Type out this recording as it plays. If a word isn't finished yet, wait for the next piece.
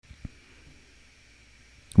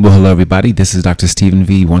Well, hello, everybody. This is Dr. Stephen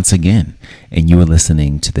V once again, and you are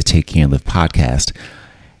listening to the Take Care and Live podcast,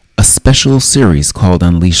 a special series called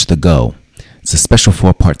Unleash the Go. It's a special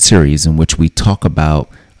 4-part series in which we talk about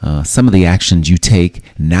some of the actions you take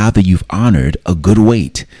now that you've honored a good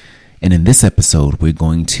weight. And in this episode, we're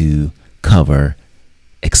going to cover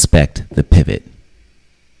Expect the Pivot.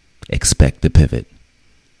 Expect the Pivot.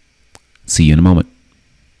 See you in a moment.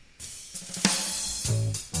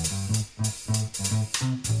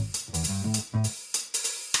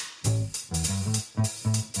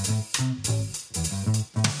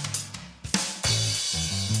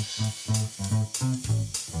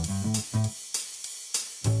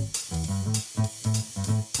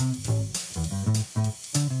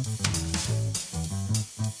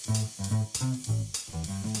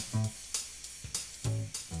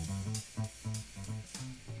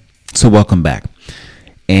 So welcome back,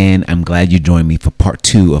 and I'm glad you joined me for part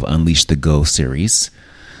 2 of Unleash the Go series.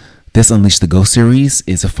 This Unleash the Go series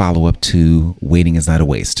is a follow-up to Waiting is Not a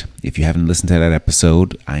Waste. If you haven't listened to that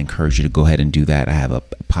episode, I encourage you to go ahead and do that. I have a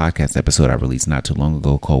podcast episode I released not too long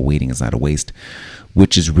ago called Waiting is Not a Waste,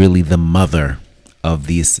 which is really the mother of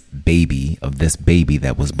this baby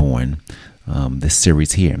that was born, this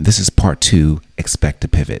series here. This is part 2, Expect to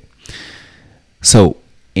Pivot. So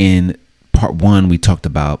in Part 1, we talked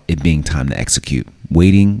about it being time to execute.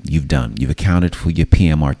 Waiting, you've done. You've accounted for your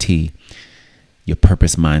PMRT, your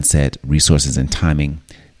purpose, mindset, resources, and timing.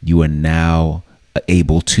 You are now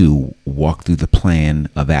able to walk through the plan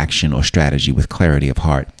of action or strategy with clarity of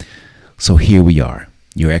heart. So here we are.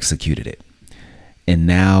 You executed it. And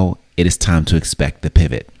now it is time to expect the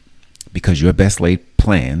pivot, because your best laid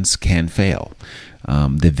plans can fail.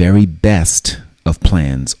 The very best of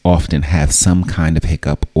plans often have some kind of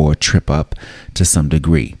hiccup or trip up to some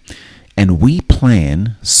degree. And we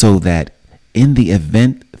plan so that in the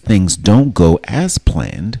event things don't go as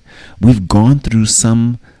planned, we've gone through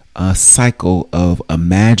some cycle of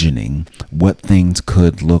imagining what things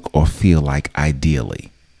could look or feel like ideally.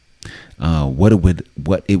 What it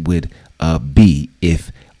would be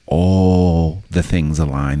if all the things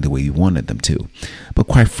aligned the way you wanted them to. But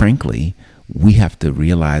quite frankly, we have to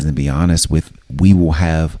realize and be honest with, we will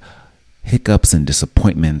have hiccups and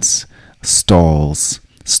disappointments, stalls,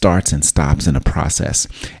 starts and stops in a process.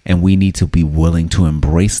 And we need to be willing to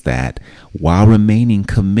embrace that while remaining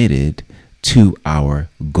committed to our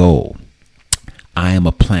goal. I am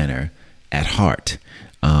a planner at heart.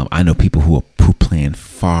 I know people who plan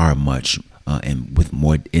far much and with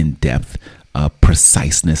more in-depth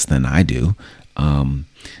preciseness than I do.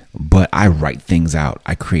 But I write things out.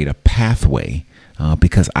 I create a pathway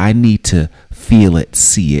because I need to feel it,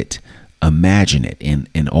 see it, imagine it.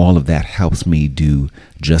 And all of that helps me do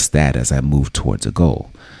just that as I move towards a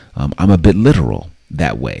goal. I'm a bit literal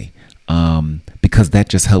that way because that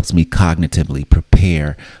just helps me cognitively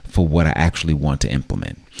prepare for what I actually want to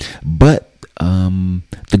implement. But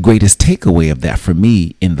the greatest takeaway of that for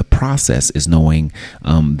me in the process is knowing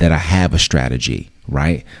that I have a strategy,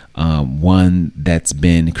 right? One that's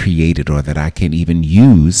been created or that I can even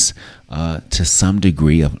use to some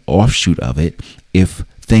degree of an offshoot of it if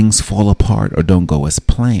things fall apart or don't go as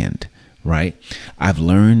planned, right? I've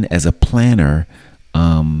learned as a planner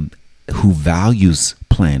who values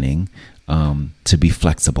planning to be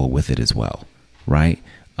flexible with it as well, right?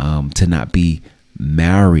 To not be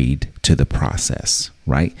married to the process,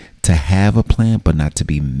 right? To have a plan, but not to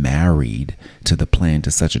be married to the plan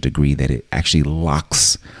to such a degree that it actually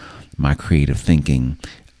locks my creative thinking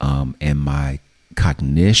and my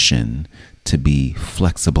cognition to be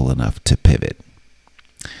flexible enough to pivot.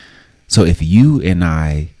 So if you and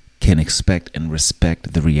I can expect and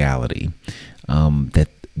respect the reality that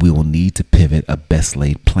we will need to pivot a best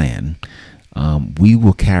laid plan, we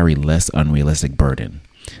will carry less unrealistic burden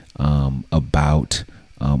about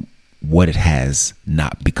what it has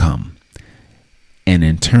not become. And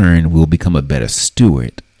in turn, we'll become a better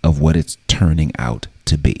steward of what it's turning out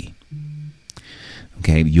to be.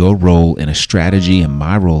 Okay, your role in a strategy and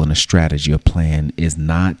my role in a strategy or plan is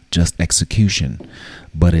not just execution,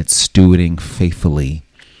 but it's stewarding faithfully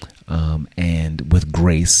and with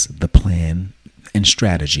grace the plan and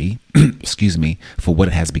strategy, for what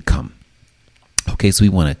it has become. Okay, so we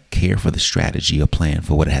want to care for the strategy or plan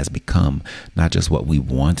for what it has become, not just what we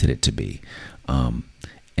wanted it to be.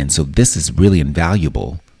 And so this is really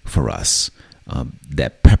invaluable for us,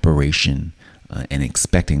 that preparation and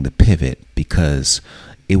expecting the pivot, because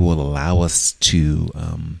it will allow us to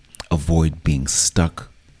avoid being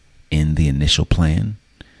stuck in the initial plan.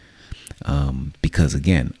 Because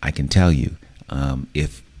again, I can tell you,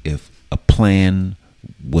 if a plan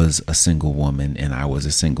was a single woman and I was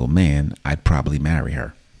a single man, I'd probably marry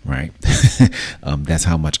her, right? That's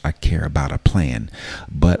how much I care about a plan.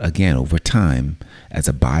 But again, over time, as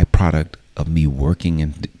a byproduct of me working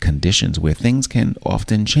in conditions where things can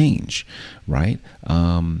often change, right?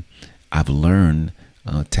 I've learned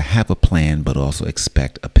to have a plan, but also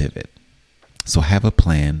expect a pivot. So have a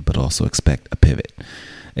plan, but also expect a pivot.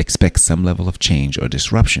 Expect some level of change or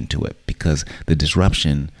disruption to it, because the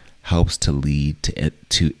disruption helps to lead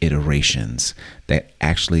to iterations that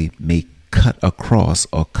actually may cut across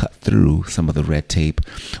or cut through some of the red tape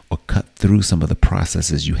or cut through some of the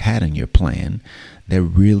processes you had in your plan that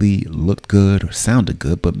really looked good or sounded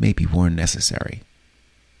good, but maybe weren't necessary.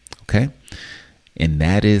 Okay? And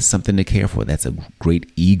that is something to care for. That's a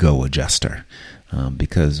great ego adjuster,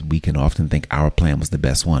 because we can often think our plan was the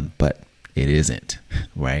best one, but it isn't,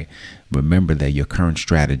 right? Remember that your current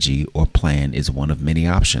strategy or plan is one of many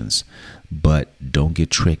options, but don't get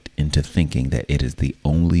tricked into thinking that it is the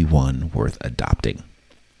only one worth adopting.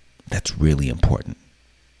 That's really important.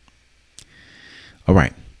 All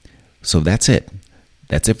right, so that's it.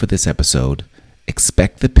 That's it for this episode.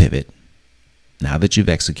 Expect the pivot. Now that you've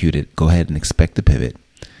executed, go ahead and expect the pivot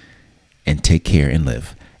and take care and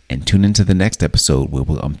live. And tune into the next episode where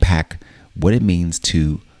we'll unpack what it means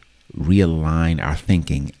to realign our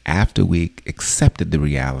thinking after we accepted the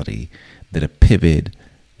reality that a pivot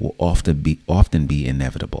will often be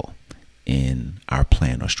inevitable in our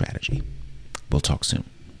plan or strategy. We'll talk soon.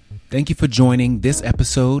 Thank you for joining this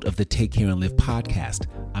episode of the Take Care and Live podcast.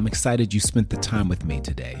 I'm excited you spent the time with me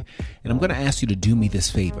today, and I'm going to ask you to do me this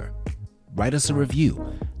favor. Write us a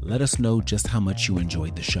review. Let us know just how much you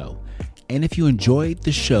enjoyed the show. And if you enjoyed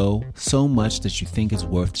the show so much that you think it's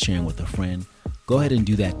worth sharing with a friend, go ahead and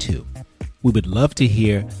do that too. We would love to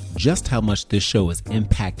hear just how much this show has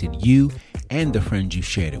impacted you and the friends you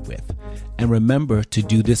shared it with. And remember to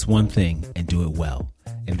do this one thing and do it well,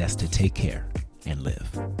 and that's to take care and live.